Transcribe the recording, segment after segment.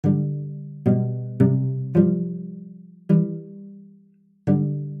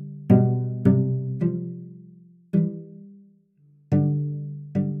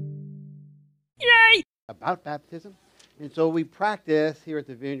about baptism. And so we practice here at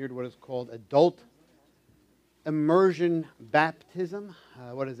the Vineyard what is called adult immersion baptism.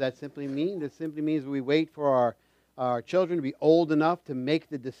 What does that simply mean? That simply means we wait for our children to be old enough to make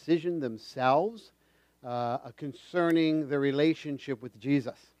the decision themselves concerning the relationship with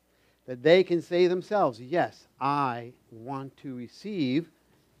Jesus. That they can say themselves, yes, I want to receive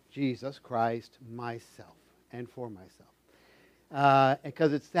Jesus Christ myself and for myself.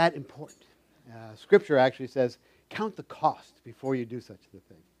 Because it's that important. Scripture actually says, count the cost before you do such a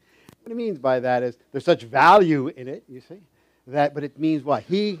thing. What it means by that is there's such value in it, you see, but it means what?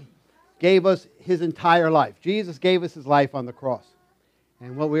 He gave us his entire life. Jesus gave us his life on the cross.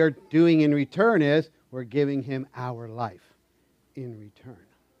 And what we are doing in return is we're giving him our life in return.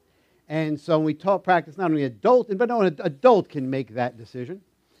 And so we practice not only adult, but no, an adult can make that decision.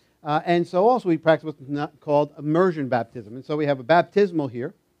 And so also we practice what's called immersion baptism. And so we have a baptismal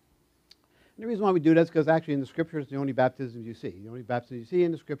here. And the reason why we do that is because actually in the Scriptures, the only baptisms you see. The only baptisms you see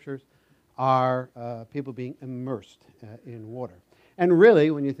in the Scriptures are people being immersed in water. And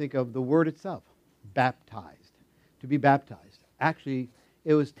really, when you think of the word itself, baptized, to be baptized, actually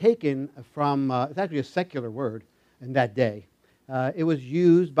it was taken from, it's actually a secular word in that day. It was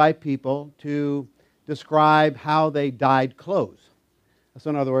used by people to describe how they dyed clothes. So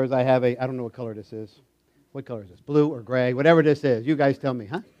in other words, I don't know what color this is. What color is this? Blue or gray? Whatever this is. You guys tell me,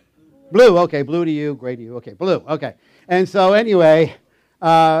 huh? Blue, okay. Blue to you, gray to you. Okay, blue, okay. And so anyway,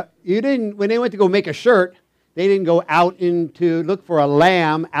 when they went to go make a shirt, they didn't go out to look for a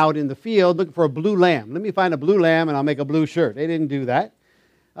lamb out in the field, looking for a blue lamb. Let me find a blue lamb and I'll make a blue shirt. They didn't do that.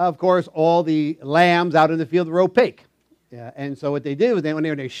 Of course, all the lambs out in the field were opaque. Yeah, and so what they did was when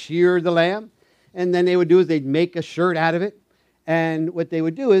they sheared the lamb, and then they would do is they'd make a shirt out of it. And what they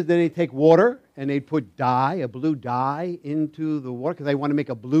would do is then they'd take water and they'd put dye, a blue dye, into the water because they want to make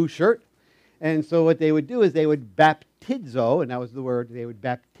a blue shirt. And so what they would do is they would baptizo, and that was the word, they would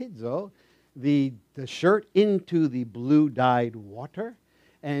baptizo the shirt into the blue dyed water.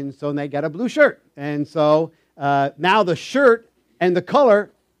 And so they got a blue shirt. And so now the shirt and the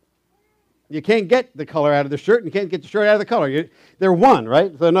color, you can't get the color out of the shirt, and you can't get the shirt out of the color. They're one,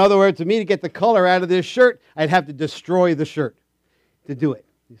 right? So in other words, for me to get the color out of this shirt, I'd have to destroy the shirt to do it,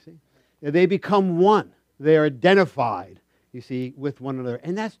 you see. They become one. They are identified, you see, with one another.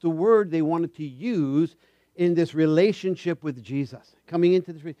 And that's the word they wanted to use in this relationship with Jesus. Coming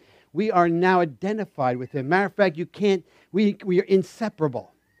into this, we are now identified with him. Matter of fact, we are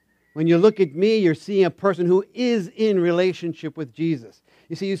inseparable. When you look at me, you're seeing a person who is in relationship with Jesus.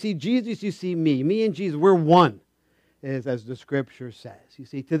 You see Jesus, you see me. Me and Jesus, we're one, as the Scripture says. You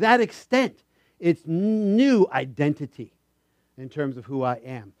see, to that extent, it's new identity in terms of who I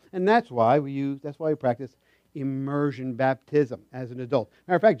am. And that's why we practice immersion baptism as an adult.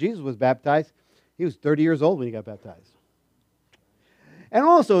 Matter of fact, Jesus was baptized. He was 30 years old when he got baptized. And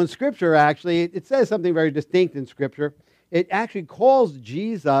also in Scripture, actually, it says something very distinct in Scripture. It actually calls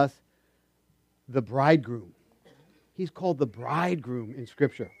Jesus the bridegroom. He's called the bridegroom in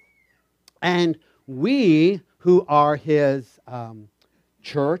Scripture. And we who are his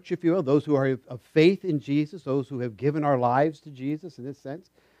church, if you will, those who are of faith in Jesus, those who have given our lives to Jesus in this sense,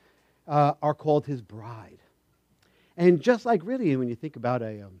 are called his bride. And just like really when you think about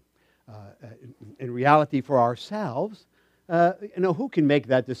in reality for ourselves, who can make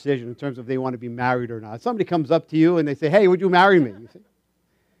that decision in terms of if they want to be married or not? Somebody comes up to you and they say, hey, would you marry me? You see?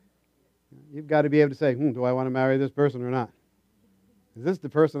 You've got to be able to say, do I want to marry this person or not? Is this the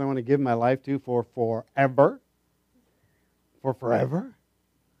person I want to give my life to for forever? For forever?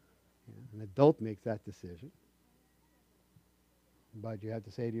 An adult makes that decision. But you have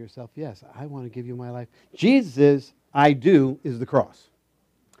to say to yourself, yes, I want to give you my life. Jesus' I do is the cross.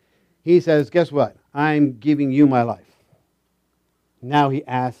 He says, guess what? I'm giving you my life. Now he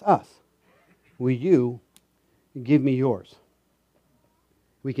asks us, will you give me yours?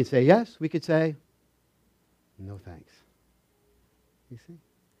 We can say yes. We could say, no thanks. You see?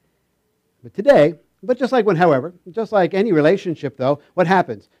 But just like any relationship though, what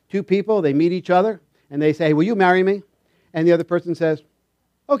happens? Two people, they meet each other and they say, will you marry me? And the other person says,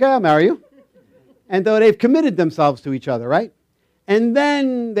 okay, I'll marry you. And though they've committed themselves to each other, right? And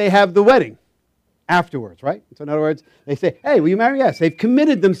then they have the wedding afterwards, right? So in other words, they say, hey, will you marry? Yes. They've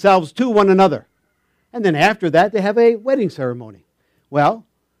committed themselves to one another. And then after that, they have a wedding ceremony. Well,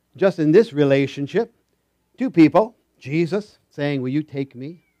 just in this relationship, two people, Jesus saying, will you take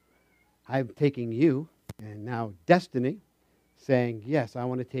me? I'm taking you. And now destiny saying, yes, I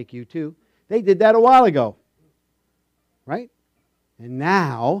want to take you too. They did that a while ago, right? And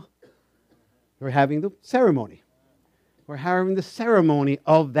now we're having the ceremony. We're having the ceremony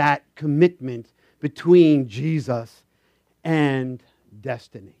of that commitment between Jesus and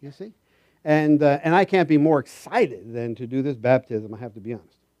destiny, you see? And I can't be more excited than to do this baptism, I have to be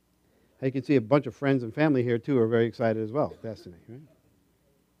honest. You can see a bunch of friends and family here, too, are very excited as well, destiny, right?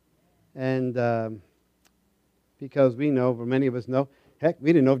 And because we know, or many of us know, heck,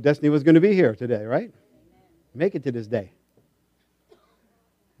 we didn't know if destiny was going to be here today, right? Make it to this day.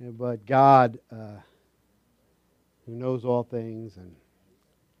 But God, who knows all things and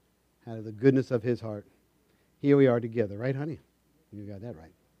out of the goodness of His heart, here we are together, right, honey? You got that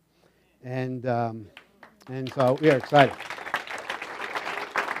right. And so we are excited.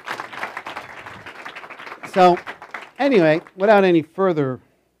 So, anyway, without any further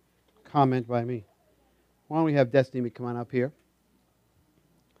comment by me, why don't we have Destiny come on up here?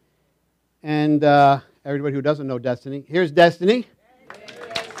 And everybody who doesn't know Destiny, here's Destiny.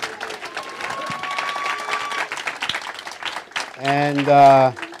 And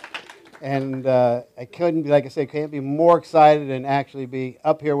I couldn't, like I said, can't be more excited and actually be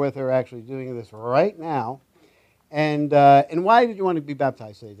up here with her, actually doing this right now. And why did you want to be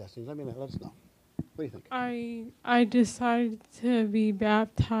baptized today, Destiny? Let us know. What do you think? I decided to be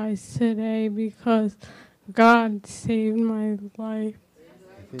baptized today because God saved my life.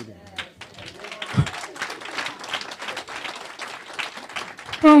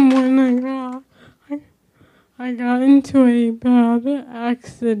 From when I got into a bad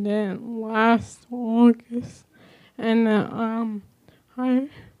accident last August, and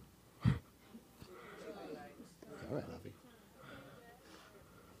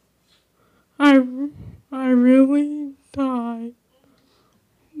I really died,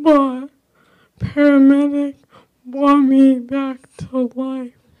 but paramedic brought me back to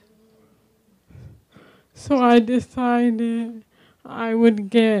life. So I decided I would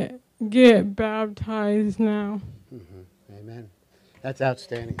get baptized now. Mm-hmm. Amen. That's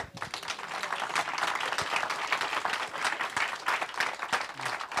outstanding.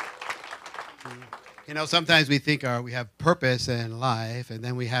 You know, sometimes we think we have purpose in life, and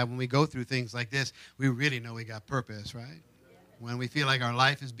then when we go through things like this, we really know we got purpose, right? When we feel like our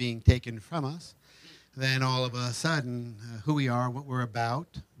life is being taken from us, then all of a sudden, who we are, what we're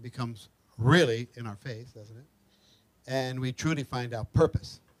about, becomes really in our face, doesn't it? And we truly find out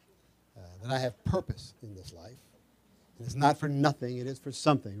purpose, that I have purpose in this life. And it's not for nothing, it is for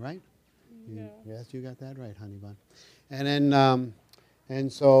something, right? Yeah. Yes, you got that right, honey bun. And then,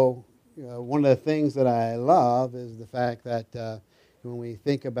 and so one of the things that I love is the fact that when we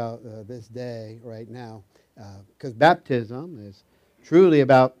think about this day right now, because baptism is truly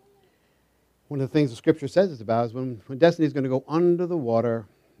about, one of the things the Scripture says it's about is when Destiny is going to go under the water,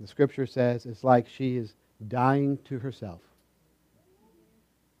 the Scripture says it's like she is dying to herself.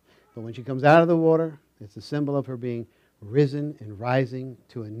 But when she comes out of the water, it's a symbol of her being risen and rising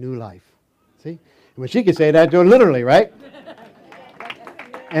to a new life. See? And when she can say that to her literally, right?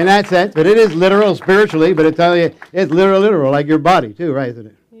 In that sense, but it is literal spiritually, but it's literal, like your body too, right, isn't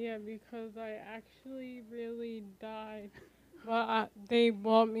it? Yeah, because I actually really died, but they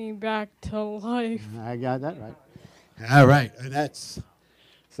brought me back to life. I got that right. All right, and that's,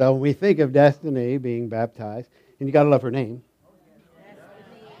 so when we think of Destiny being baptized, and you got to love her name.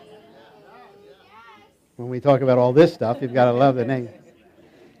 When we talk about all this stuff, you've got to love the name.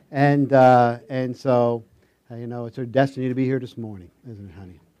 And so, you know, it's her destiny to be here this morning, isn't it,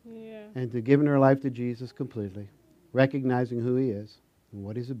 honey? Yeah. And to giving her life to Jesus completely, recognizing who He is and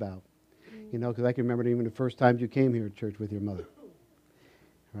what He's about. You know, because I can remember even the first times you came here to church with your mother,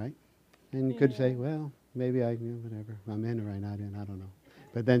 right? And you could say, well, maybe whatever, I'm in or I'm not in, I don't know.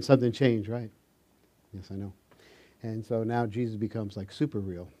 But then something changed, right? Yes, I know. And so now Jesus becomes like super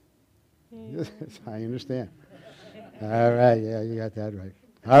real. Yeah. I understand. All right, yeah, you got that right.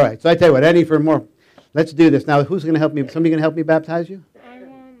 All right, so I tell you what, Eddie, for more, let's do this. Now, who's going to help me? Somebody going to help me baptize you? I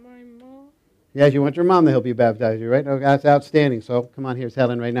want my mom. Yes, you want your mom to help you baptize you, right? Oh, that's outstanding. So come on, here's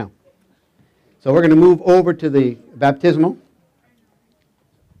Helen right now. So we're going to move over to the baptismal.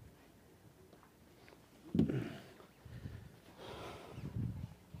 You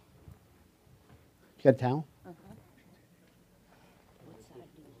got a towel?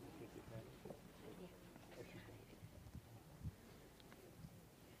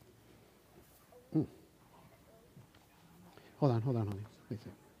 Hold on, honey. Wait a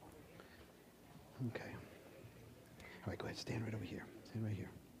second. Okay. All right, go ahead. Stand right over here. Stand right here.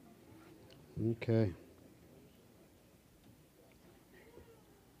 Okay.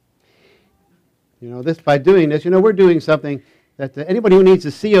 You know, by doing this, we're doing something that anybody who needs to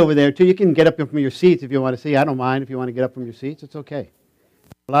see over there, too, you can get up from your seats if you want to see. I don't mind if you want to get up from your seats. It's okay.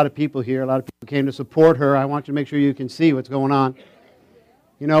 A lot of people here, a lot of people came to support her. I want you to make sure you can see what's going on.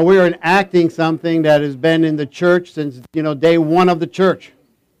 You know, we're enacting something that has been in the church since, day one of the church,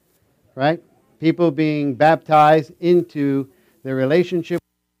 right? People being baptized into their relationship,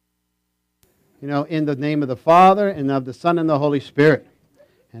 in the name of the Father and of the Son and the Holy Spirit.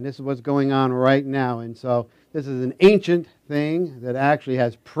 And this is what's going on right now. And so this is an ancient thing that actually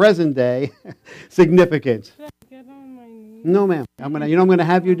has present-day significance. Should I get on my knees? No, ma'am. I'm going to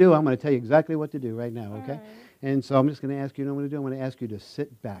have you do? I'm going to tell you exactly what to do right now, okay? All right. And so I'm just going to ask you, what I'm going to do? I'm going to ask you to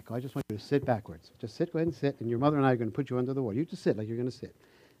sit back. I just want you to sit backwards. Just sit, go ahead and sit, and your mother and I are going to put you under the water. You just sit like you're going to sit.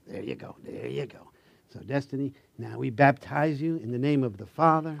 There you go. There you go. So, Destiny, now we baptize you in the name of the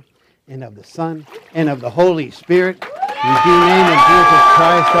Father and of the Son and of the Holy Spirit. In the name of Jesus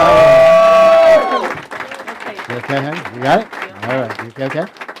Christ our Lord. You okay, honey? You got it? All right. You okay?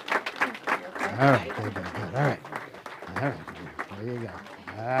 All right. Good, good, good. All right. All right. There you go.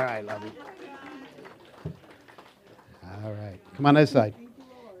 All right, love you. All right. Come on this side.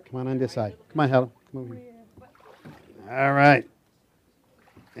 Come on this side. Come on, Helen. Come over here. All right.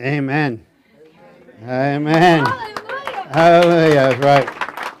 Amen. Amen. Hallelujah. That's right.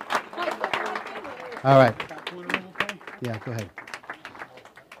 All right. Yeah, go ahead.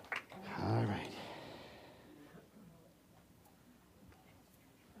 All right.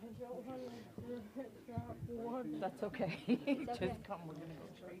 That's okay. Just come. We're going to go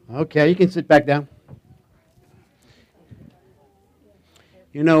straight. Okay, you can sit back down.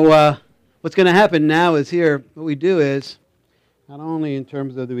 What's going to happen now is here, what we do is, not only in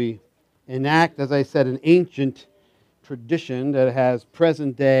terms of we enact, as I said, an ancient tradition that has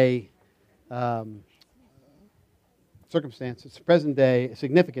present-day circumstances, present-day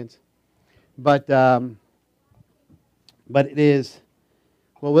significance, but it is,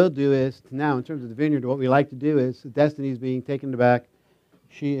 what we'll do is, now in terms of the vineyard, what we like to do is, Destiny's being taken back.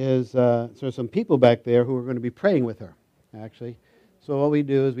 She is, there's some people back there who are going to be praying with her, actually. So what we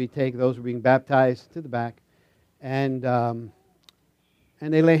do is we take those who are being baptized to the back, and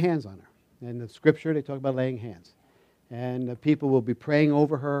they lay hands on her. In the scripture, they talk about laying hands. And the people will be praying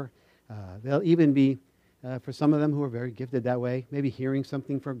over her. They'll even be, for some of them who are very gifted that way, maybe hearing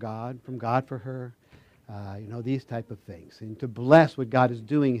something from God for her, these type of things. And to bless what God is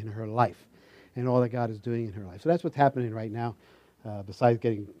doing in her life and all that God is doing in her life. So that's what's happening right now, besides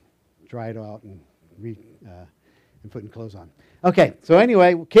getting dried out and putting clothes on. Okay, so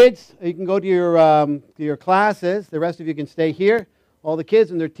anyway, kids, you can go to your classes. The rest of you can stay here. All the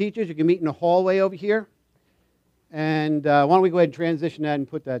kids and their teachers, you can meet in the hallway over here. And why don't we go ahead and transition that and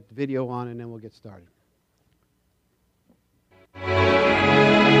put that video on, and then we'll get started.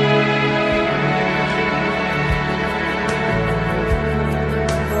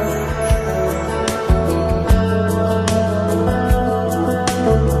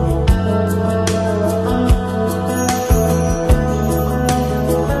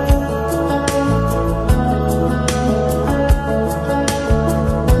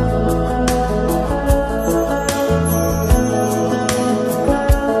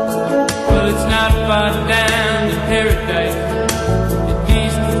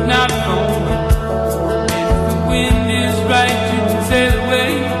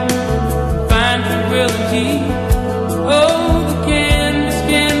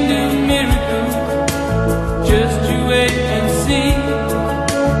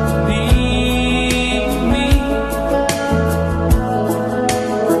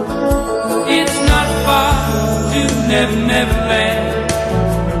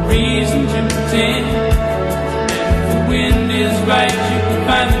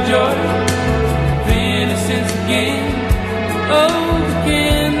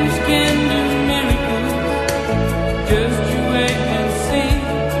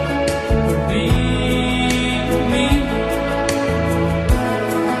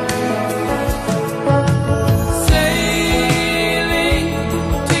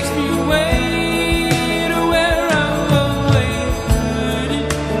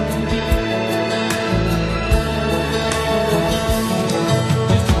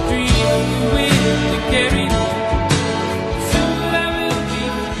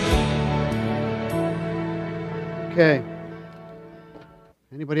 Okay.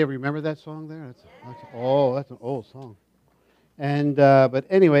 Anybody ever remember that song there? That's an old song. And but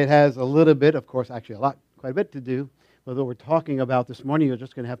anyway, it has a little bit, of course, actually quite a bit to do with what we're talking about this morning. You're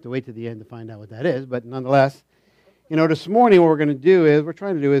just going to have to wait to the end to find out what that is. But nonetheless, this morning what we're trying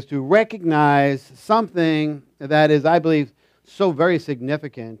to do is to recognize something that is, I believe, so very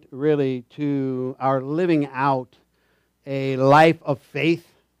significant, really, to our living out a life of faith,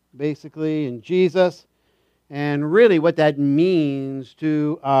 basically, in Jesus. And really what that means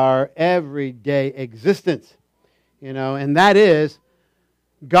to our everyday existence, and that is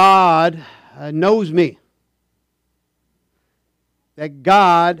God knows me. That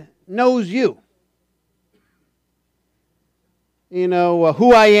God knows you. You know,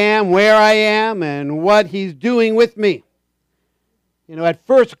 who I am, where I am, and what He's doing with me. You know, at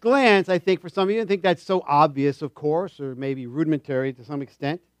first glance, I think for some of you, I think that's so obvious, of course, or maybe rudimentary to some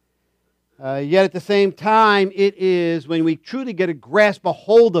extent. Yet at the same time, it is when we truly get a grasp, a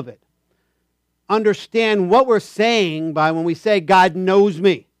hold of it, understand what we're saying by when we say, God knows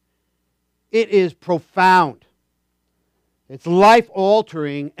me. It is profound. It's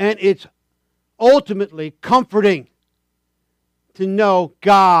life-altering, and it's ultimately comforting to know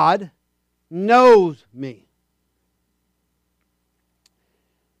God knows me.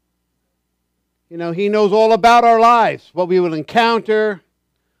 You know, He knows all about our lives, what we will encounter,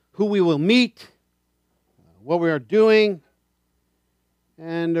 who we will meet, what we are doing.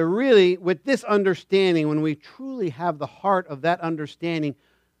 And really, with this understanding, when we truly have the heart of that understanding,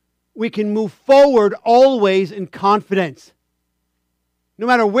 we can move forward always in confidence. No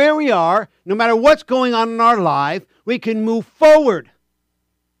matter where we are, no matter what's going on in our life, we can move forward.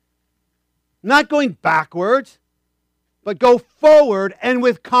 Not going backwards, but go forward and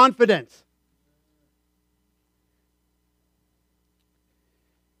with confidence.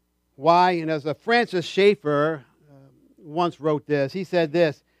 Why? And as Francis Schaeffer once wrote this, he said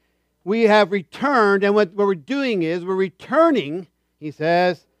this, we have returned, and what we're doing is we're returning, he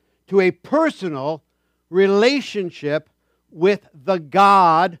says, to a personal relationship with the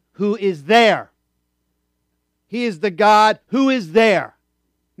God who is there. He is the God who is there.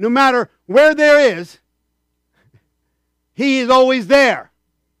 No matter where there is, He is always there.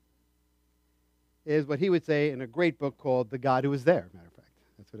 Is what he would say in a great book called The God Who Is There, matter of fact.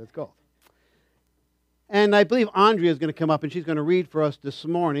 That's what it's called. And I believe Andrea is going to come up and she's going to read for us this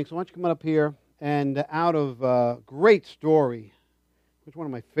morning. So why don't you come up here, and out of a great story, which is one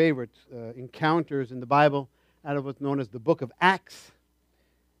of my favorite encounters in the Bible, out of what's known as the book of Acts.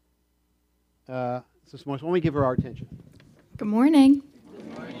 This morning, so why don't we give her our attention? Good morning.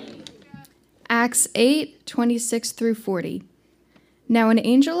 Good morning. Acts 8:26 through 40. Now an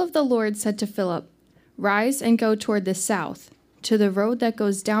angel of the Lord said to Philip, "Rise and go toward the south, to the road that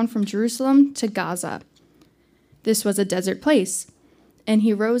goes down from Jerusalem to Gaza." This was a desert place, and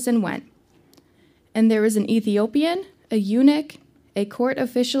he rose and went. And there was an Ethiopian, a eunuch, a court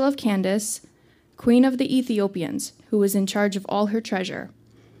official of Candace, queen of the Ethiopians, who was in charge of all her treasure.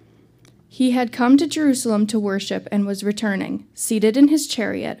 He had come to Jerusalem to worship and was returning, seated in his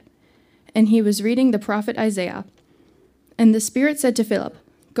chariot, and he was reading the prophet Isaiah. And the Spirit said to Philip,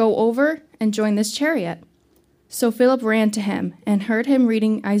 "Go over and join this chariot." So Philip ran to him and heard him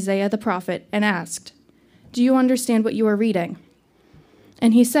reading Isaiah the prophet and asked, "Do you understand what you are reading?"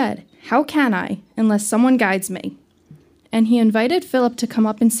 And he said, "How can I, unless someone guides me?" And he invited Philip to come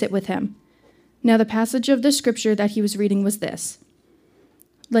up and sit with him. Now the passage of the scripture that he was reading was this: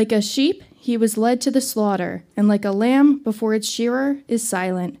 "Like a sheep he was led to the slaughter, and like a lamb before its shearer is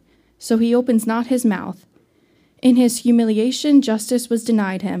silent, so he opens not his mouth. In his humiliation justice was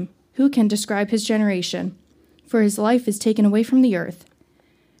denied him. Who can describe his generation? For his life is taken away from the earth."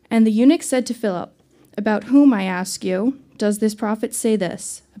 And the eunuch said to Philip, "About whom, I ask you, does this prophet say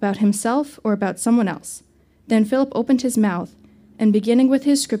this? About himself or about someone else?" Then Philip opened his mouth, and beginning with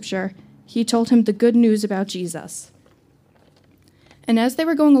his scripture, he told him the good news about Jesus. And as they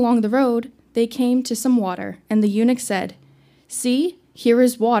were going along the road, they came to some water, and the eunuch said, "See, here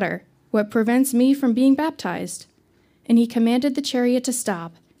is water. What prevents me from being baptized?" And he commanded the chariot to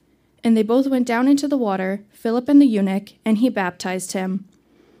stop. And they both went down into the water, Philip and the eunuch, and he baptized him.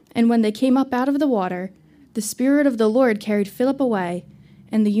 And when they came up out of the water, the Spirit of the Lord carried Philip away,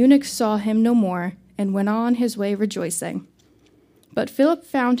 and the eunuch saw him no more, and went on his way rejoicing. But Philip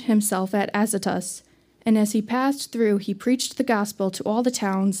found himself at Azotus, and as he passed through, he preached the gospel to all the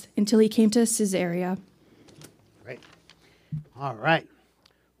towns until he came to Caesarea. Great. All right.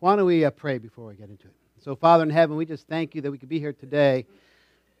 Why don't we pray before we get into it? So, Father in heaven, we just thank you that we could be here today,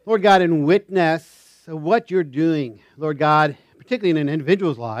 Lord God, and witness what you're doing, Lord God, particularly in an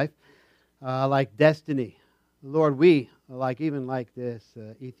individual's life, like Destiny. Lord, we, even like this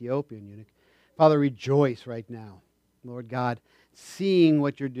Ethiopian eunuch, Father, rejoice right now, Lord God, seeing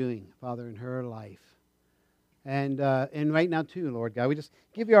what you're doing, Father, in her life. And right now, too, Lord God, we just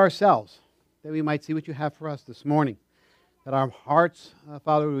give you ourselves, that we might see what you have for us this morning. That our hearts,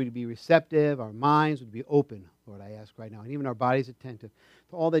 Father, would be receptive, our minds would be open, Lord, I ask right now, and even our bodies attentive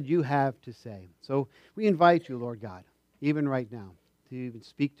to all that you have to say. So we invite you, Lord God, even right now, to even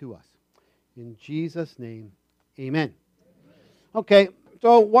speak to us. In Jesus' name, amen. Okay,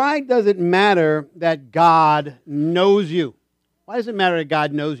 so why does it matter that God knows you? Why does it matter that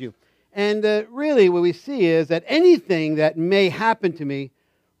God knows you? And really what we see is that anything that may happen to me,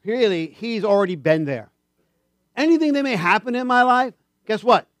 really, he's already been there. Anything that may happen in my life, guess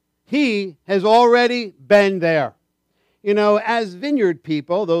what? He has already been there. You know, as Vineyard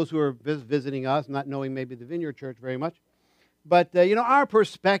people, those who are visiting us, not knowing maybe the Vineyard Church very much, but, you know, our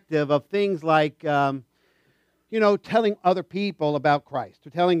perspective of things like, you know, telling other people about Christ,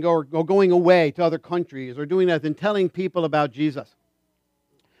 or going away to other countries, or doing that, and telling people about Jesus.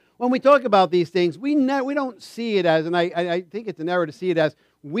 When we talk about these things, we don't see it as, and I think it's an error to see it as,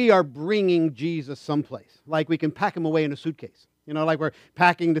 we are bringing Jesus someplace. Like we can pack him away in a suitcase. You know, like we're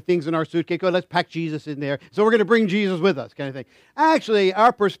packing the things in our suitcase. Oh, let's pack Jesus in there. So we're going to bring Jesus with us, kind of thing. Actually,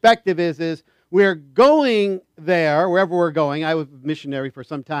 our perspective is we're going there, wherever we're going. I was a missionary for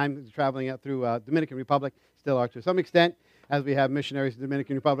some time, traveling out through Dominican Republic, still are to some extent, as we have missionaries in the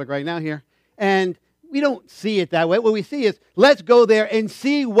Dominican Republic right now here. And we don't see it that way. What we see is, let's go there and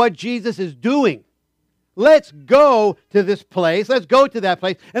see what Jesus is doing. Let's go to this place, let's go to that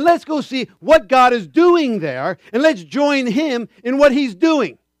place, and let's go see what God is doing there, and let's join him in what he's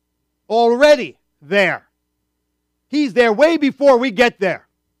doing. Already there. He's there way before we get there.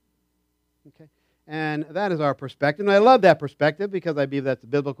 Okay? And that is our perspective, and I love that perspective because I believe that's the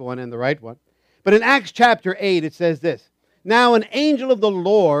biblical one and the right one. But in Acts chapter 8, it says this, "Now an angel of the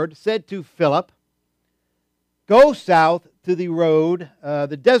Lord said to Philip, 'Go south to the road,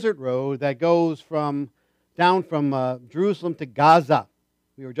 the desert road that goes down from Jerusalem to Gaza.'"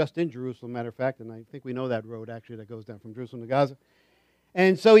 We were just in Jerusalem, matter of fact, and I think we know that road actually that goes down from Jerusalem to Gaza.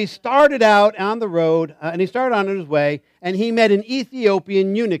 And so he started out on the road, and he started on his way, and he met an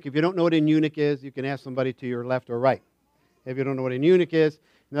Ethiopian eunuch. If you don't know what a eunuch is, you can ask somebody to your left or right. If you don't know what a eunuch is,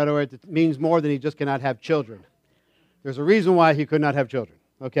 in other words, it means more than he just cannot have children. There's a reason why he could not have children.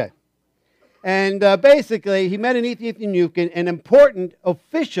 Okay. And basically, he met an Ethiopian eunuch, an important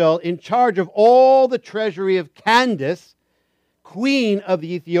official in charge of all the treasury of Candace, queen of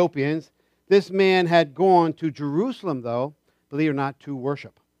the Ethiopians. This man had gone to Jerusalem, though, believe it or not, to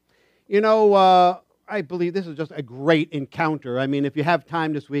worship. You know, I believe this is just a great encounter. I mean, if you have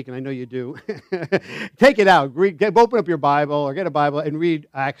time this week, and I know you do, take it out. Open up your Bible or get a Bible and read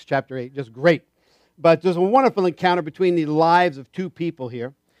Acts chapter 8. Just great. But there's a wonderful encounter between the lives of two people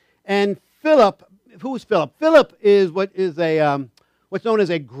here. And Philip, who is Philip? Philip is what's known as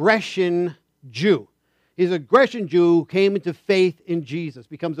a Grecian Jew. He's a Grecian Jew who came into faith in Jesus,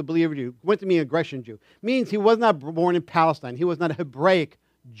 becomes a believer Jew. Went to be a Grecian Jew. Means he was not born in Palestine. He was not a Hebraic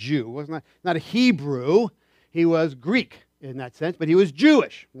Jew. He was not a Hebrew. He was Greek in that sense, but he was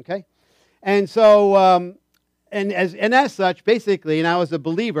Jewish. Okay, and so and as such, basically, now as a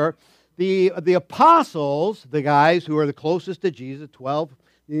believer, the apostles, the guys who are the closest to Jesus, 12.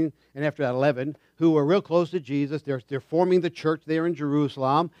 And after that 11, who are real close to Jesus. They're forming the church there in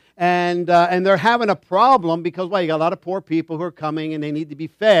Jerusalem, and they're having a problem because, well, you got a lot of poor people who are coming and they need to be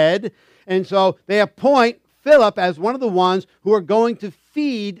fed, and so they appoint Philip as one of the ones who are going to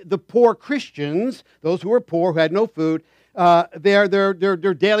feed the poor Christians, those who are poor, who had no food,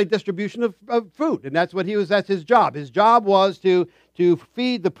 their daily distribution of food, and that's his job. His job was to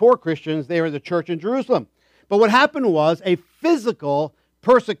feed the poor Christians there in the church in Jerusalem. But what happened was a physical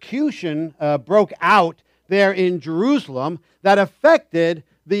persecution broke out there in Jerusalem that affected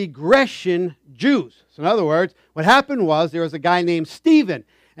the Grecian Jews. So in other words, what happened was there was a guy named Stephen,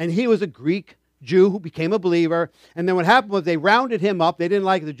 and he was a Greek Jew who became a believer. And then what happened was they rounded him up. The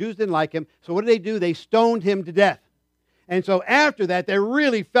Jews didn't like him. So what did? They stoned him to death. And so after that, they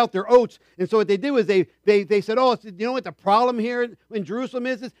really felt their oats. And so what they did was they said, oh, you know what the problem here in Jerusalem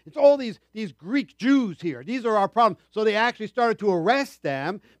is? It's all these Greek Jews here. These are our problem. So they actually started to arrest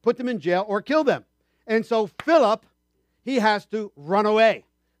them, put them in jail, or kill them. And so Philip, he has to run away.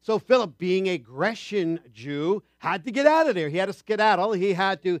 So Philip, being a Grecian Jew, had to get out of there. He had to skedaddle. He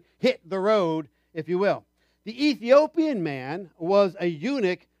had to hit the road, if you will. The Ethiopian man was a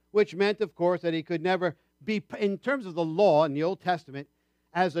eunuch, which meant, of course, that he could never be, in terms of the law in the Old Testament,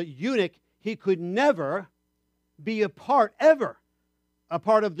 as a eunuch, he could never be a part of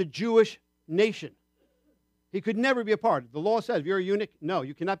the Jewish nation. He could never be a part. The law says, if you're a eunuch, no,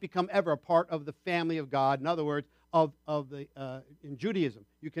 you cannot become ever a part of the family of God. In other words, in Judaism,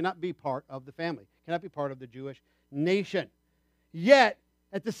 you cannot be part of the family. You cannot be part of the Jewish nation. Yet,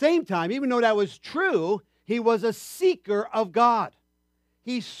 at the same time, even though that was true, he was a seeker of God.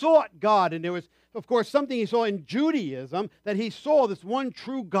 He sought God, and there was, of course, something he saw in Judaism, that he saw this one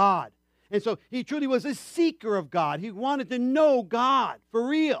true God. And so he truly was a seeker of God. He wanted to know God for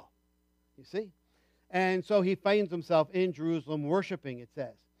real. You see? And so he finds himself in Jerusalem worshiping, it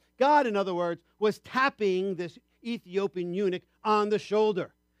says. God, in other words, was tapping this Ethiopian eunuch on the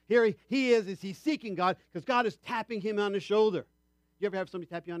shoulder. Here he is he's seeking God because God is tapping him on the shoulder. You ever have somebody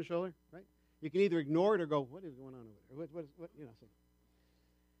tap you on the shoulder, right? You can either ignore it or go, what is going on over there? So.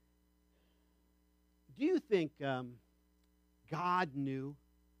 Do you think God knew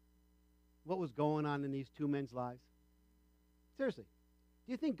what was going on in these two men's lives? Seriously.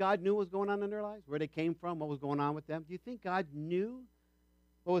 Do you think God knew what was going on in their lives? Where they came from, what was going on with them? Do you think God knew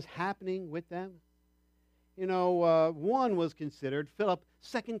what was happening with them? You know, one was considered, Philip,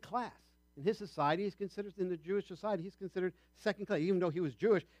 second class. In his society, he's considered, in the Jewish society, he's considered second class. Even though he was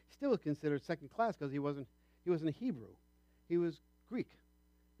Jewish, he still was considered second class because he wasn't a Hebrew. He was Greek.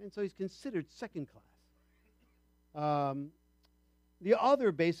 And so he's considered second class. The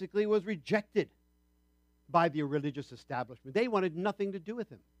other basically was rejected by the religious establishment. They wanted nothing to do with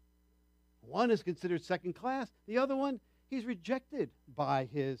him. One is considered second class. The other one, he's rejected by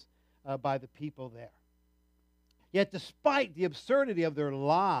the people there. Yet despite the absurdity of their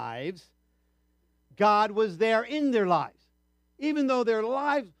lives, God was there in their lives. Even though their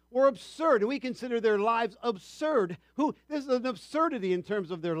lives were absurd, and we consider their lives absurd. This is an absurdity in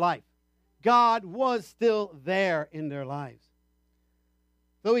terms of their life. God was still there in their lives.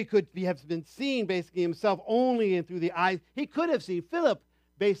 Though he could have been seen basically himself only and through the eyes, he could have seen, Philip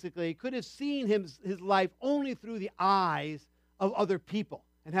basically could have seen his life only through the eyes of other people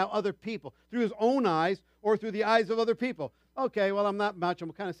and how other people, through his own eyes or through the eyes of other people. Okay, well, I'm not much.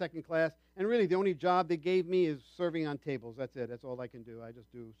 I'm kind of second class. And really, the only job they gave me is serving on tables. That's it. That's all I can do. I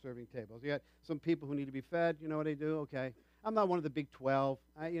just do serving tables. You got some people who need to be fed. You know what they do? Okay. I'm not one of the big 12.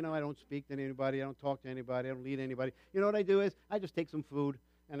 I don't speak to anybody. I don't talk to anybody. I don't lead anybody. You know what I do is I just take some food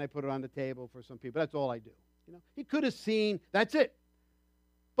and I put it on the table for some people. That's all I do. You know, he could have seen, that's it.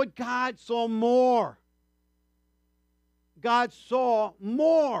 But God saw more. God saw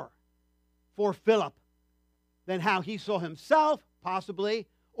more for Philip than how he saw himself, possibly,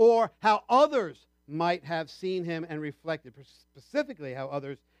 or how others might have seen him and reflected, specifically how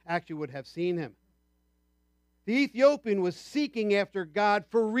others actually would have seen him. The Ethiopian was seeking after God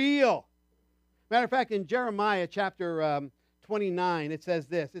for real. Matter of fact, in Jeremiah chapter 29, it says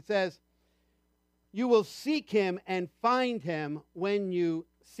this. It says, "You will seek him and find him when you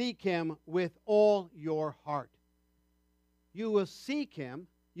seek him with all your heart." You will seek him,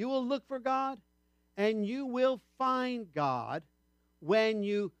 you will look for God, and you will find God when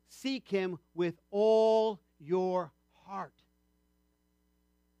you seek him with all your heart.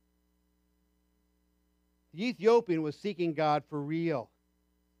 The Ethiopian was seeking God for real.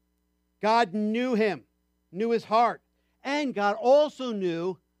 God knew him, knew his heart, and God also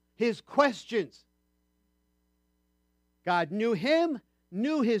knew his questions. God knew him,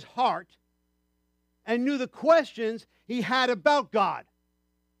 knew his heart, and knew the questions he had about God,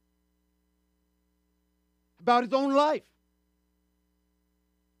 about his own life,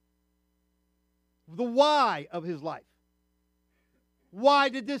 the why of his life. Why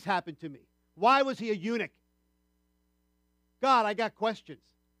did this happen to me? Why was he a eunuch? God, I got questions.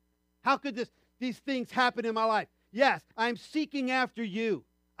 How could these things happen in my life? Yes, I'm seeking after you.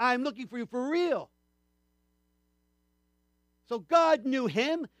 I'm looking for you for real. So God knew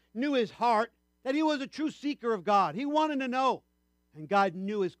him, knew his heart, that he was a true seeker of God. He wanted to know. And God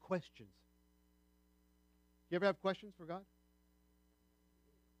knew his questions. You ever have questions for God?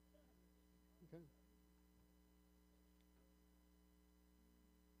 Okay.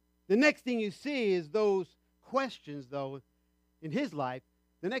 The next thing you see is those questions, though, in his life.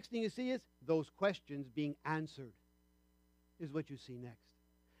 The next thing you see is those questions being answered, is what you see next.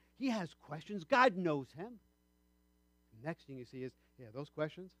 He has questions. God knows him. The next thing you see is, those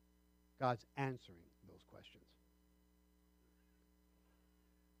questions, God's answering those questions.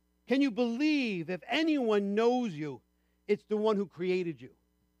 Can you believe if anyone knows you, it's the one who created you?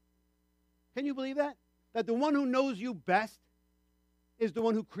 Can you believe that? That the one who knows you best is the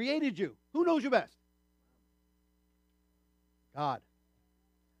one who created you. Who knows you best? God.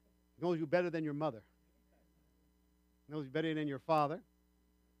 He knows you better than your mother. He knows you better than your father.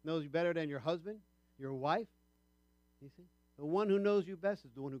 He knows you better than your husband, your wife. You see? The one who knows you best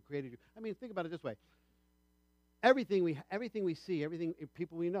is the one who created you. I mean, think about it this way. Everything we see, everything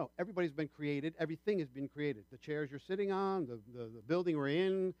people we know, everybody's been created. Everything has been created. The chairs you're sitting on, the building we're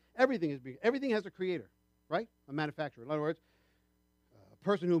in, everything has a creator, right? A manufacturer. In other words, a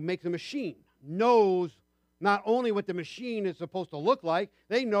person who makes a machine knows not only what the machine is supposed to look like,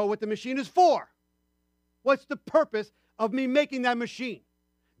 they know what the machine is for. What's the purpose of me making that machine?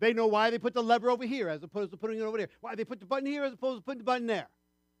 They know why they put the lever over here as opposed to putting it over there. Why they put the button here as opposed to putting the button there.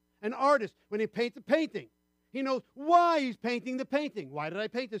 An artist, when he paints a painting, He knows why he's painting the painting. Why did I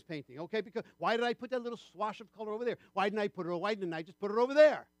paint this painting? Okay, because why did I put that little swash of color over there? Why didn't I just put it over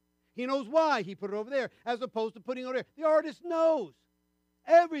there? He knows why he put it over there as opposed to putting it over there. The artist knows.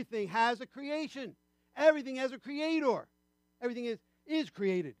 Everything has a creation. Everything has a creator. Everything is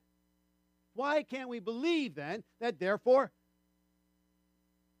created. Why can't we believe then that therefore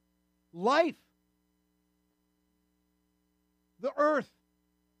life, the earth,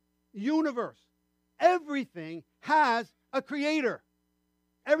 the universe, everything has a creator.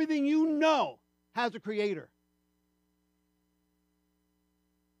 Everything you know has a creator.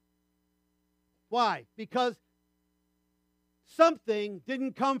 Why? Because something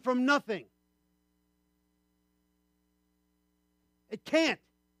didn't come from nothing. It can't.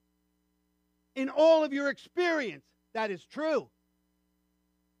 In all of your experience, that is true.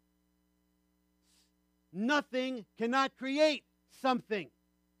 Nothing cannot create something.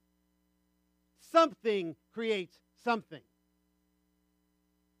 Something creates something.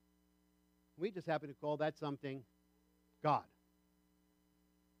 We just happen to call that something God.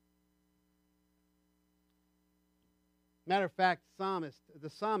 Matter of fact, the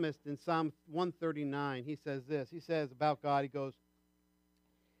psalmist in Psalm 139, he says this. He says about God,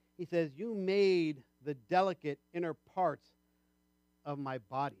 he says, you made the delicate inner parts of my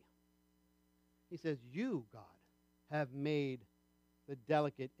body. He says, you, God, have made the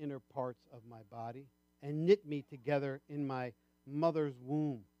delicate inner parts of my body and knit me together in my mother's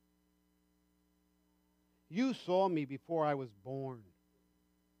womb. You saw me before I was born.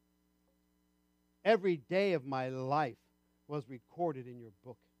 Every day of my life was recorded in your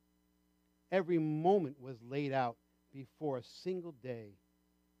book. Every moment was laid out before a single day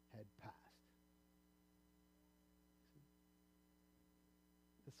had passed.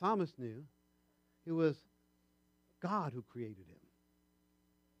 The psalmist knew it was God who created him.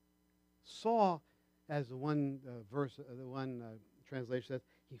 Saw, as the one translation says,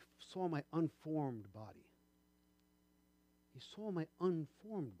 he saw my unformed body. He saw my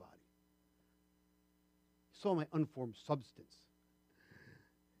unformed body. He saw my unformed substance.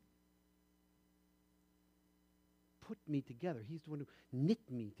 Put me together. He's the one who knit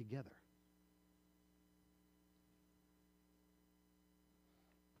me together.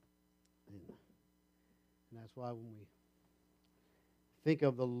 And that's why when we think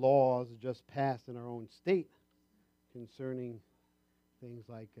of the laws just passed in our own state concerning things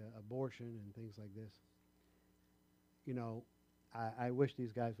like abortion and things like this, you know, I wish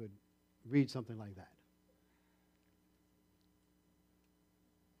these guys would read something like that.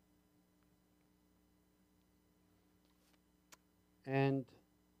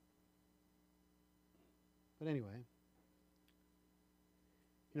 But anyway,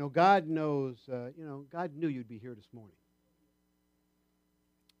 God knows, God knew you'd be here this morning.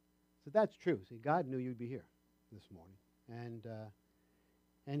 So that's true. See, God knew you'd be here this morning.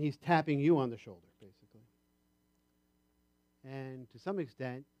 And he's tapping you on the shoulder, basically. And to some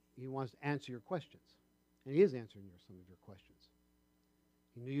extent, he wants to answer your questions. And he is answering some of your questions.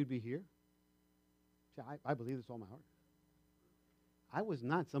 He knew you'd be here. See, I believe this with all my heart. I was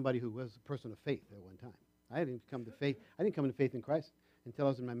not somebody who was a person of faith at one time. I didn't come to faith in Christ until I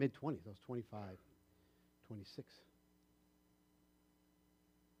was in my mid-20s. I was 25, 26.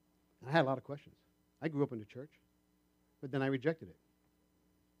 And I had a lot of questions. I grew up in the church, but then I rejected it.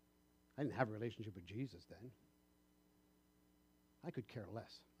 I didn't have a relationship with Jesus then. I could care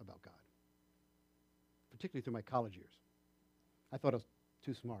less about God, particularly through my college years. I thought I was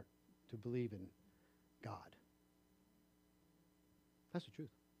too smart to believe in God. That's the truth.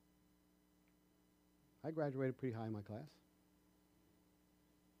 I graduated pretty high in my class.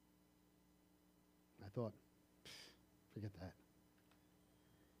 I thought, forget that.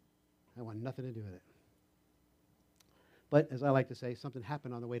 I want nothing to do with it. But as I like to say, something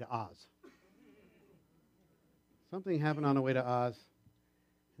happened on the way to Oz. Something happened on the way to Oz,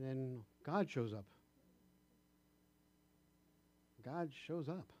 and then God shows up. God shows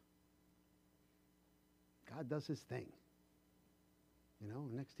up. God does his thing.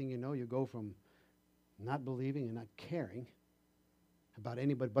 Next thing you know, you go from not believing and not caring about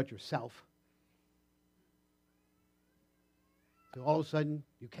anybody but yourself to all of a sudden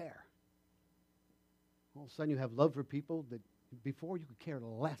you care. All of a sudden you have love for people that before you could care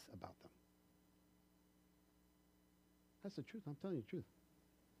less about them. That's the truth. I'm telling you the truth.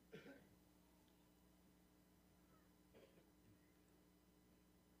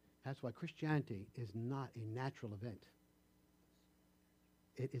 That's why Christianity is not a natural event.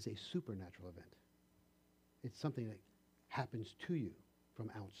 It is a supernatural event. It's something that happens to you from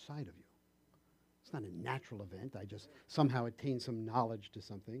outside of you. It's not a natural event. I just somehow attain some knowledge to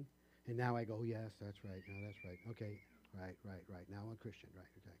something. And now I go, oh, yes, that's right. No, that's right. Okay, right. Now I'm a Christian. Right,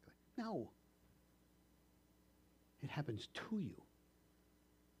 exactly. No. It happens to you.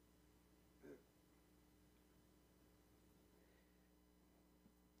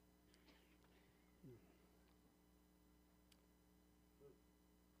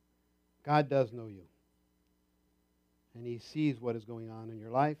 God does know you. And he sees what is going on in your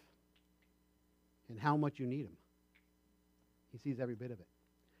life and how much you need him. He sees every bit of it.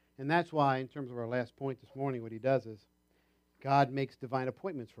 And that's why, in terms of our last point this morning, what he does is God makes divine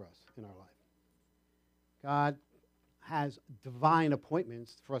appointments for us in our life. God has divine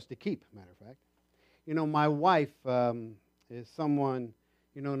appointments for us to keep, matter of fact. You know, my wife is someone,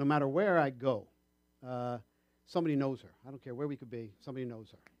 you know, no matter where I go, somebody knows her. I don't care where we could be, somebody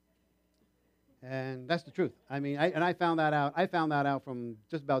knows her. And that's the truth. I mean, I found that out. I found that out from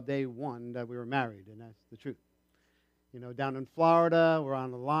just about day one that we were married, and that's the truth. You know, down in Florida, we're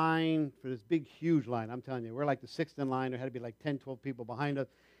on the line for this big, huge line. I'm telling you, we're like the sixth in line. There had to be like 10, 12 people behind us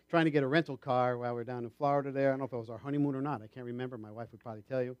trying to get a rental car while we're down in Florida there. I don't know if it was our honeymoon or not. I can't remember. My wife would probably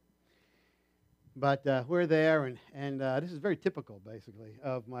tell you. But we're there, and this is very typical, basically,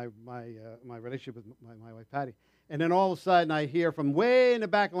 of my relationship with my wife, Patty. And then all of a sudden, I hear from way in the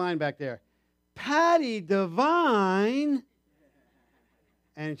back line back there, Patty Devine.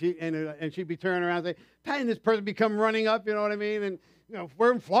 And she'd be turning around and say, Patty, and this person be come running up, you know what I mean? And, you know,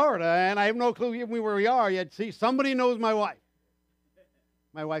 we're in Florida, and I have no clue even where we are yet. See, somebody knows my wife.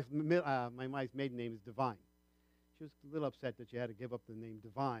 My wife's maiden name is Divine. She was a little upset that she had to give up the name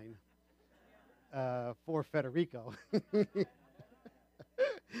Divine for Federico.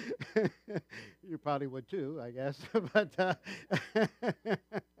 You probably would too, I guess.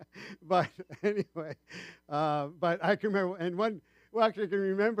 But anyway, but I can remember, and one. Well, actually, I can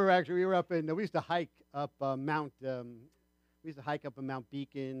remember. Actually, we were up in. We used to hike up Mount. We used to hike up a Mount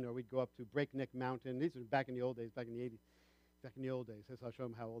Beacon, or we'd go up to Breakneck Mountain. These were back in the old days, back in the 80s. Back in the old days. I'll show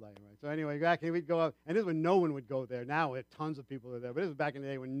them how old I am, right? So anyway, back we'd go up, and this is when no one would go there. Now tons of people are there, but this was back in the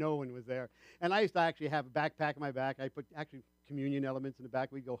day when no one was there. And I used to actually have a backpack in my back. I put actually communion elements in the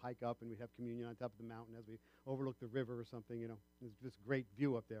back. We'd go hike up, and we'd have communion on top of the mountain as we overlooked the river or something. You know, there's this great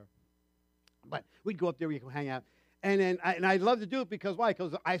view up there. But we'd go up there, we'd go hang out. And I'd love to do it because why? Because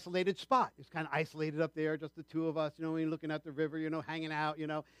it's an isolated spot. It's kind of isolated up there, just the two of us, you know, looking at the river, you know, hanging out, you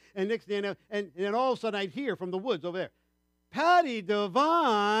know. And next thing you know, and then all of a sudden I'd hear from the woods over there, Patty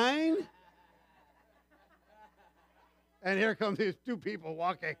Devine. And here come these two people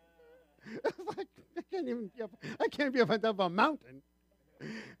walking. It's like, I can't be up on top of a mountain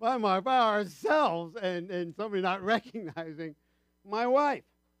by ourselves and somebody not recognizing my wife.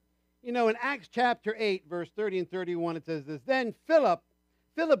 You know, in Acts chapter 8, verse 30 and 31, it says this, Then Philip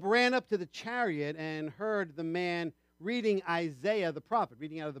ran up to the chariot and heard the man reading Isaiah the prophet,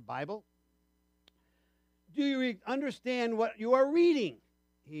 reading out of the Bible. Do you understand what you are reading?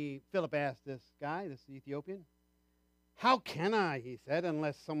 Philip asked this guy, this Ethiopian. How can I, he said,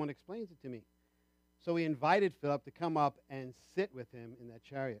 unless someone explains it to me? So he invited Philip to come up and sit with him in that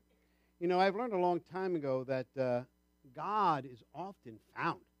chariot. You know, I've learned a long time ago that God is often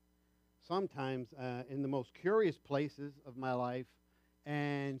found. Sometimes in the most curious places of my life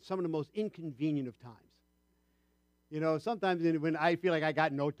and some of the most inconvenient of times. You know, sometimes when I feel like I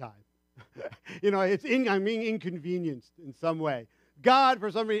got no time. You know, I'm being inconvenienced in some way. God, for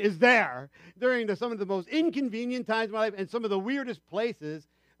some reason, is there during some of the most inconvenient times of my life and some of the weirdest places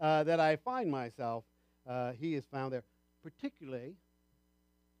that I find myself. He is found there, particularly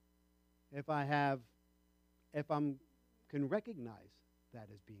if I can recognize that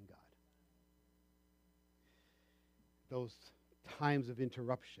as being God. Those times of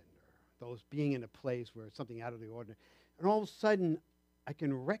interruption, or those being in a place where it's something out of the ordinary. And all of a sudden, I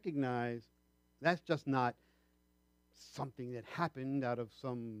can recognize that's just not something that happened out of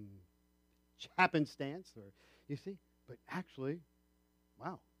some happenstance, or you see, but actually,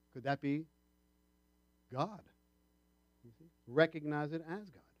 wow, could that be God? You see? Recognize it as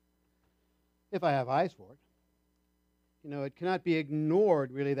God. If I have eyes for it. You know, it cannot be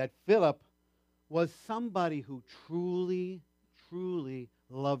ignored, really, that Philip was somebody who truly, truly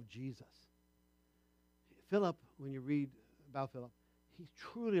loved Jesus. Philip, when you read about Philip, he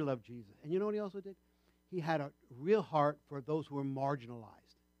truly loved Jesus. And you know what he also did? He had a real heart for those who were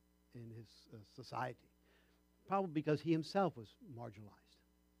marginalized in his society. Probably because he himself was marginalized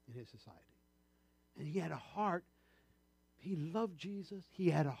in his society. And he had a heart. He loved Jesus. He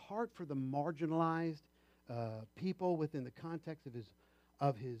had a heart for the marginalized people within the context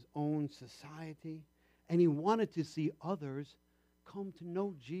of his own society, and he wanted to see others come to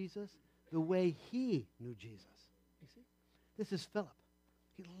know Jesus the way he knew Jesus. You see? This is Philip.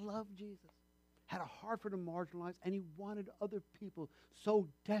 He loved Jesus, had a heart for the marginalized, and he wanted other people so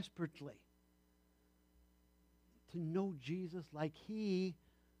desperately to know Jesus like he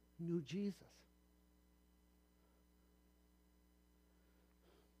knew Jesus.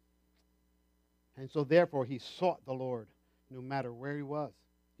 And so therefore he sought the Lord no matter where he was.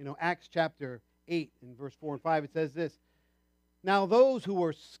 You know, Acts chapter 8 in verse 4 and 5, it says this. Now those who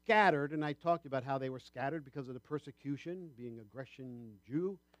were scattered, and I talked about how they were scattered because of the persecution, being a Grecian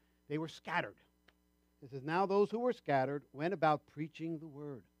Jew, they were scattered. It says, now those who were scattered went about preaching the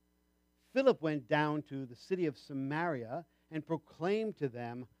word. Philip went down to the city of Samaria and proclaimed to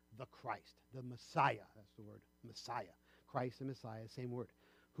them the Christ, the Messiah. That's the word, Messiah. Christ and Messiah, same word.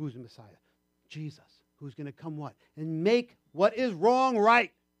 Who's the Messiah? Jesus, who's going to come what? And make what is wrong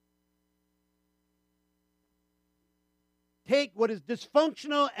right. Take what is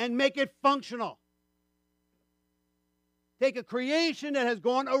dysfunctional and make it functional. Take a creation that has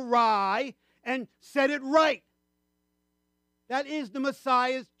gone awry and set it right. That is the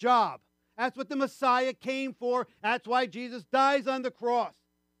Messiah's job. That's what the Messiah came for. That's why Jesus dies on the cross.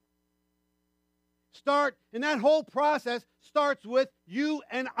 And that whole process starts with you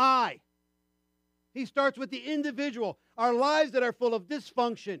and I. He starts with the individual, our lives that are full of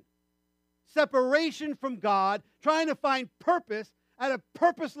dysfunction, separation from God, trying to find purpose out of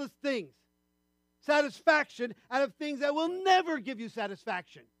purposeless things, satisfaction out of things that will never give you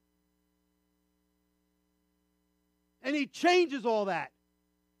satisfaction. And he changes all that,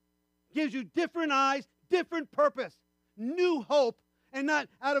 gives you different eyes, different purpose, new hope, and not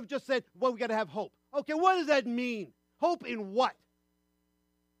out of just said, well, we got to have hope. Okay, what does that mean? Hope in what?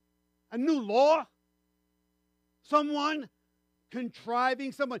 A new law? Someone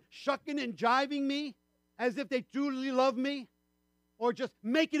contriving, someone shucking and jiving me as if they truly love me? Or just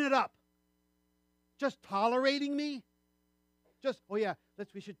making it up? Just tolerating me? Just, oh yeah,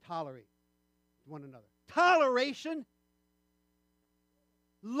 we should tolerate one another. Toleration?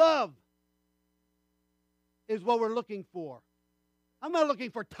 Love is what we're looking for. I'm not looking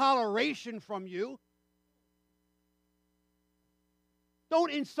for toleration from you.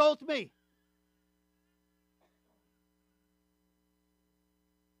 Don't insult me.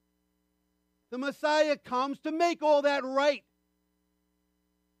 The Messiah comes to make all that right.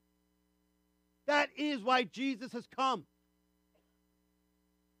 That is why Jesus has come.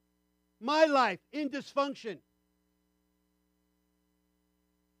 My life in dysfunction.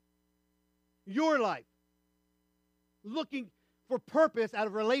 Your life looking for purpose out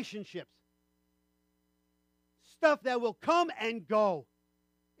of relationships. Stuff that will come and go.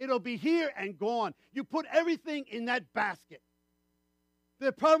 It'll be here and gone. You put everything in that basket.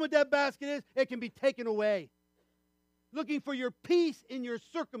 The problem with that basket is it can be taken away. Looking for your peace in your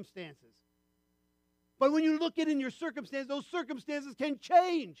circumstances. But when you look at it in your circumstances, those circumstances can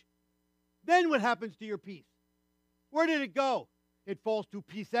change. Then what happens to your peace? Where did it go? It falls to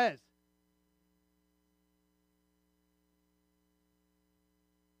pieces.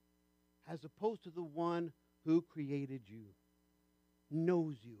 As opposed to the one who created you,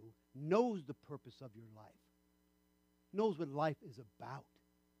 knows the purpose of your life, knows what life is about.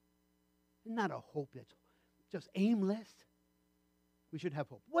 And not a hope that's just aimless. We should have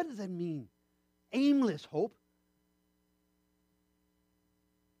hope. What does that mean? Aimless hope?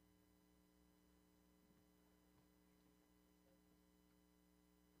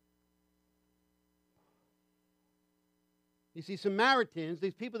 You see, Samaritans,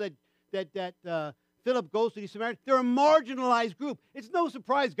 these people that Philip goes to, these Samaritans, they're a marginalized group. It's no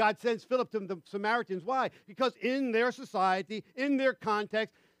surprise God sends Philip to the Samaritans. Why? Because in their society, in their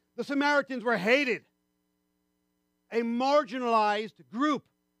context, the Samaritans were hated. A marginalized group.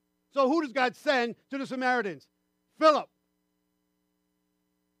 So who does God send to the Samaritans? Philip.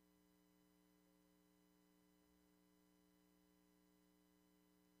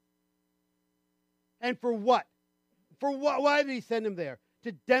 And for what? Why did he send him there?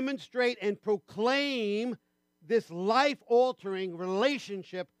 To demonstrate and proclaim this life-altering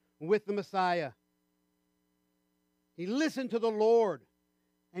relationship with the Messiah. He listened to the Lord.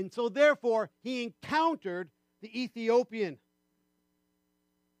 And so therefore, he encountered the Ethiopian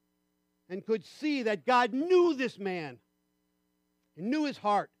and could see that God knew this man and knew his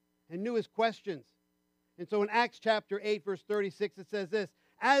heart and knew his questions. And so in Acts chapter 8, verse 36, it says this,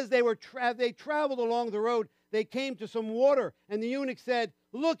 as they traveled along the road, they came to some water, and the eunuch said,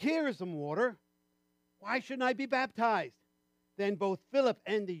 look, here is some water. Why shouldn't I be baptized? Then both Philip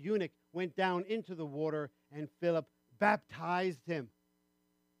and the eunuch went down into the water, and Philip baptized him.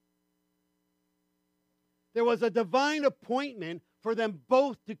 There was a divine appointment for them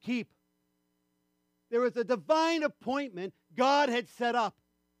both to keep. There was a divine appointment God had set up.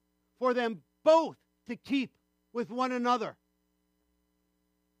 for them both to keep with one another.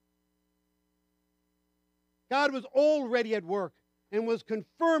 God was already at work and was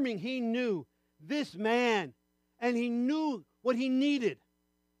confirming He knew this man, and He knew what he needed.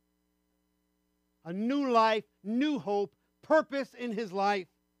 A new life, new hope, purpose in his life.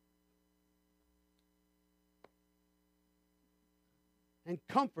 And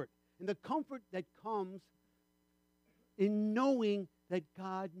comfort. And the comfort that comes in knowing that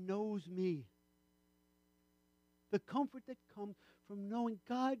God knows me. The comfort that comes from knowing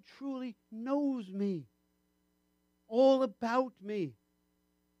God truly knows me. All about me.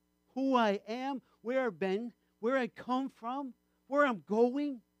 Who I am, where I've been, where I come from, where I'm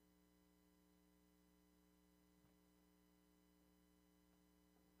going.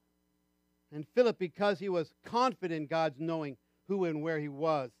 And Philip, because he was confident in God's knowing who and where he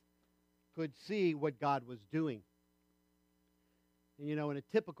was, could see what God was doing. And in a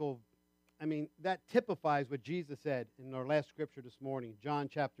typical, that typifies what Jesus said in our last scripture this morning. John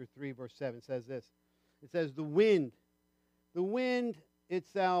chapter 3, verse 7 says this. It says, the wind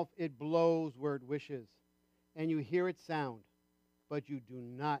itself, it blows where it wishes, and you hear its sound, but you do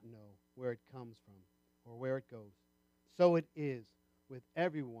not know where it comes from or where it goes. So it is with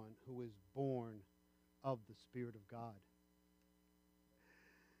everyone who is born of the Spirit of God.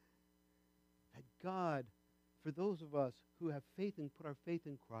 That God, for those of us who have faith and put our faith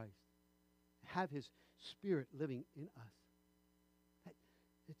in Christ, have His Spirit living in us. That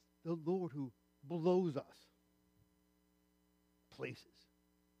it's the Lord who blows us places.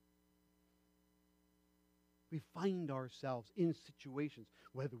 We find ourselves in situations,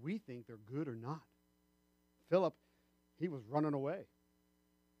 whether we think they're good or not. Philip, he was running away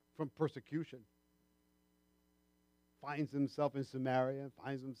from persecution. Finds himself in Samaria,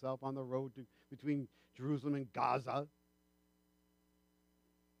 finds himself on the road between Jerusalem and Gaza.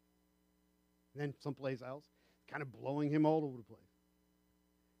 And then someplace else, kind of blowing him all over the place.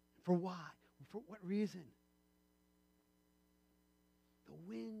 For why? For what reason? The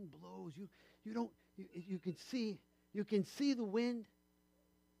wind blows. You can see the wind.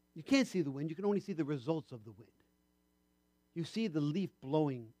 You can't see the wind. You can only see the results of the wind. You see the leaf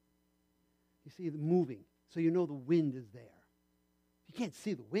blowing. You see it moving. So you know the wind is there. You can't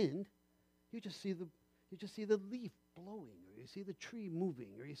see the wind. You just see the leaf blowing, or you see the tree moving,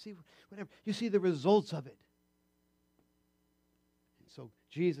 or you see whatever. You see the results of it. And so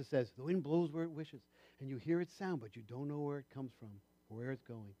Jesus says, the wind blows where it wishes, and you hear its sound, but you don't know where it comes from or where it's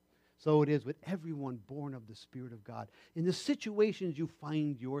going. So it is with everyone born of the Spirit of God. In the situations you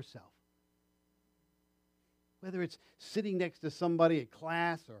find yourself, whether it's sitting next to somebody at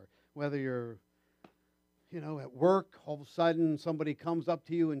class, or whether you're at work, all of a sudden somebody comes up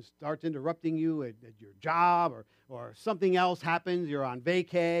to you and starts interrupting you at your job, or something else happens, you're on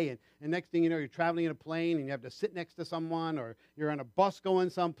vacay, and next thing you know, you're traveling in a plane and you have to sit next to someone, or you're on a bus going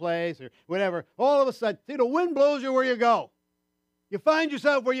someplace, or whatever. All of a sudden, see, the wind blows you where you go. You find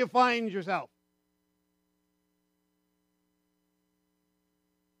yourself where you find yourself.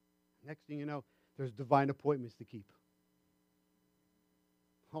 Next thing you know, there's divine appointments to keep.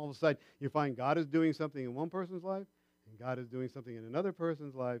 All of a sudden, you find God is doing something in one person's life, and God is doing something in another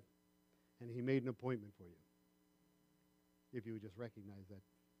person's life, and He made an appointment for you. If you would just recognize that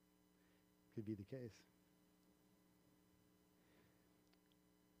could be the case.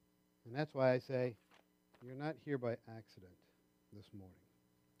 And that's why I say, you're not here by accident this morning.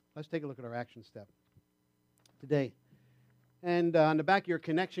 Let's take a look at our action step today. And on the back of your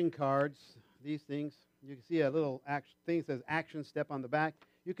connection cards, these things, you can see a little thing that says action step on the back.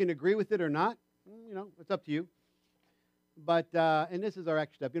 You can agree with it or not. It's up to you. But, and this is our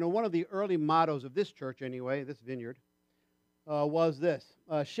action step. One of the early mottos of this church anyway, this vineyard, was this.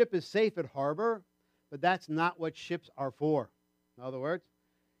 A ship is safe at harbor, but that's not what ships are for. In other words,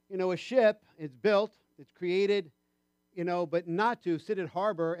 a ship, it's built, it's created, but not to sit at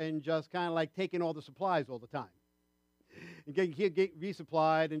harbor and just kind of like taking all the supplies all the time. And get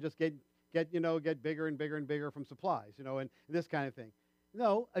resupplied and just get bigger and bigger and bigger from supplies, and this kind of thing.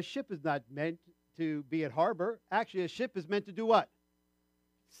 No, a ship is not meant to be at harbor. Actually, a ship is meant to do what?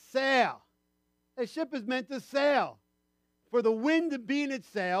 Sail. A ship is meant to sail. For the wind to be in its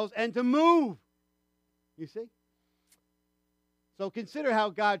sails and to move. You see? So consider how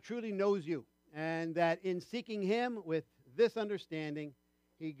God truly knows you, and that in seeking Him with this understanding,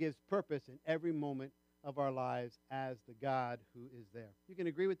 He gives purpose in every moment of our lives as the God who is there. You can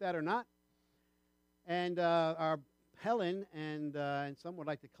agree with that or not. And our Helen and some would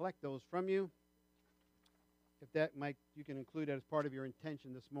like to collect those from you. If that might, you can include that as part of your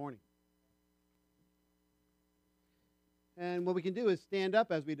intention this morning. And what we can do is stand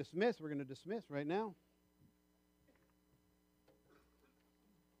up as we dismiss. We're going to dismiss right now.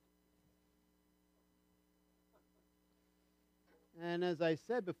 And as I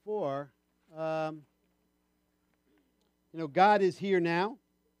said before, God is here now.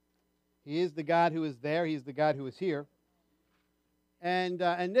 He is the God who is there. He's the God who is here. And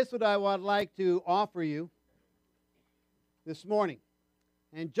this is what I would like to offer you this morning.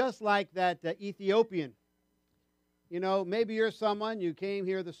 And just like that Ethiopian, maybe you're someone, you came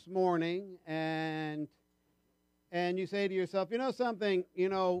here this morning and you say to yourself, something,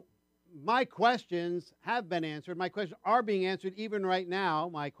 my questions have been answered. My questions are being answered even right now.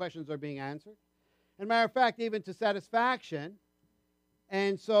 My questions are being answered. And matter of fact, even to satisfaction.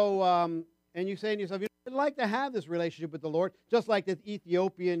 And so, and you say to yourself, I'd like to have this relationship with the Lord, just like this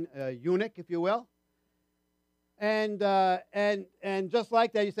Ethiopian eunuch, if you will. And just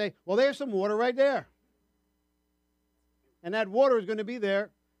like that, you say, well, there's some water right there. And that water is going to be there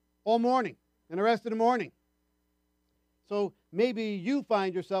all morning and the rest of the morning. So maybe you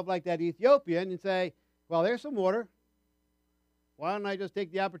find yourself like that Ethiopian and say, well, there's some water. Why don't I just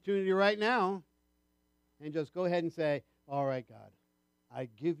take the opportunity right now and just go ahead and say, all right, God, I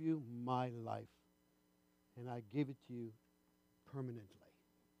give you my life, and I give it to you permanently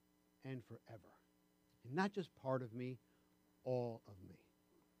and forever. And not just part of me, all of me.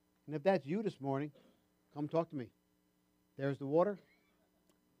 And if that's you this morning, come talk to me. There's the water,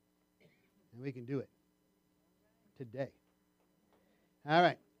 and we can do it today. All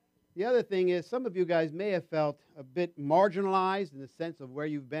right. The other thing is, some of you guys may have felt a bit marginalized in the sense of where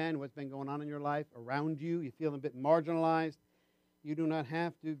you've been, what's been going on in your life around you. You feel a bit marginalized. You do not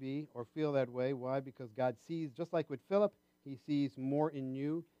have to be or feel that way. Why? Because God sees, just like with Philip, He sees more in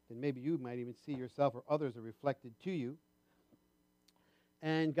you than maybe you might even see yourself or others are reflected to you.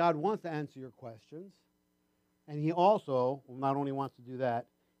 And God wants to answer your questions. And He also, not only wants to do that,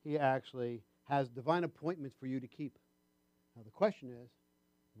 He actually has divine appointments for you to keep. Now the question is,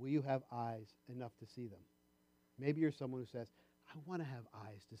 will you have eyes enough to see them? Maybe you're someone who says, I want to have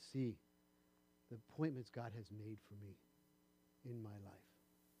eyes to see the appointments God has made for me in my life.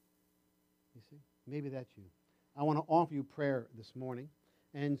 You see? Maybe that's you. I want to offer you prayer this morning.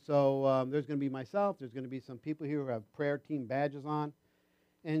 And so there's going to be myself. There's going to be some people here who have prayer team badges on.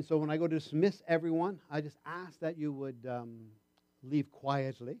 And so when I go to dismiss everyone, I just ask that you would leave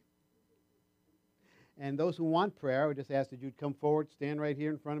quietly. And those who want prayer, I would just ask that you'd come forward, stand right here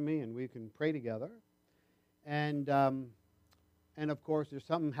in front of me, and we can pray together. And of course, there's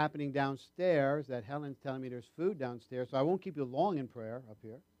something happening downstairs that Helen's telling me there's food downstairs, so I won't keep you long in prayer up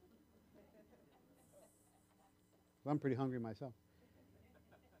here. I'm pretty hungry myself.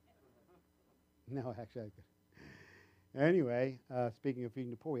 No, actually, I could. Anyway, speaking of feeding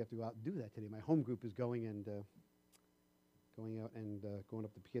the poor, we have to go out and do that today. My home group is going out and going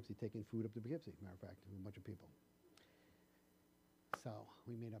up to Poughkeepsie, taking food up to Poughkeepsie, matter of fact, to a bunch of people. So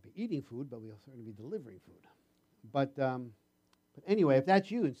we may not be eating food, but we'll certainly be delivering food. But anyway, if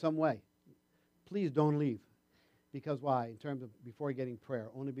that's you in some way, please don't leave. Because why? In terms of before getting prayer.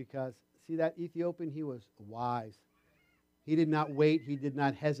 Only because, see that Ethiopian, he was wise. He did not wait. He did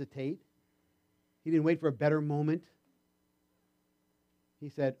not hesitate. He didn't wait for a better moment. He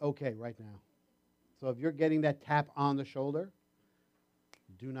said, okay, right now. So if you're getting that tap on the shoulder,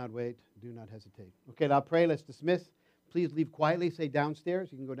 do not wait, do not hesitate. Okay, I'll pray. Let's dismiss. Please leave quietly. Say downstairs.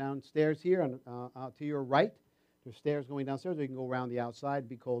 You can go downstairs here to your right. There's stairs going downstairs, or you can go around the outside,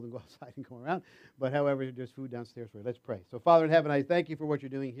 be cold and go outside and go around. But however, there's food downstairs for you. Let's pray. So Father in heaven, I thank you for what you're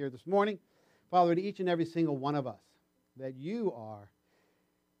doing here this morning. Father, to each and every single one of us, that you are,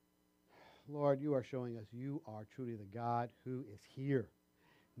 Lord, you are showing us you are truly the God who is here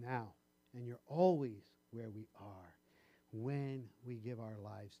now. And you're always where we are when we give our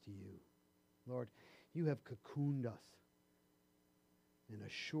lives to you. Lord, you have cocooned us and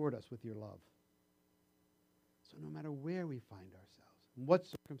assured us with your love. So no matter where we find ourselves, in what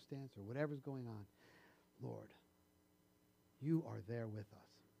circumstance or whatever's going on, Lord, you are there with us.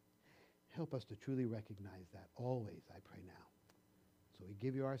 Help us to truly recognize that always, I pray now. So we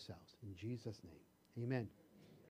give you ourselves in Jesus' name. Amen.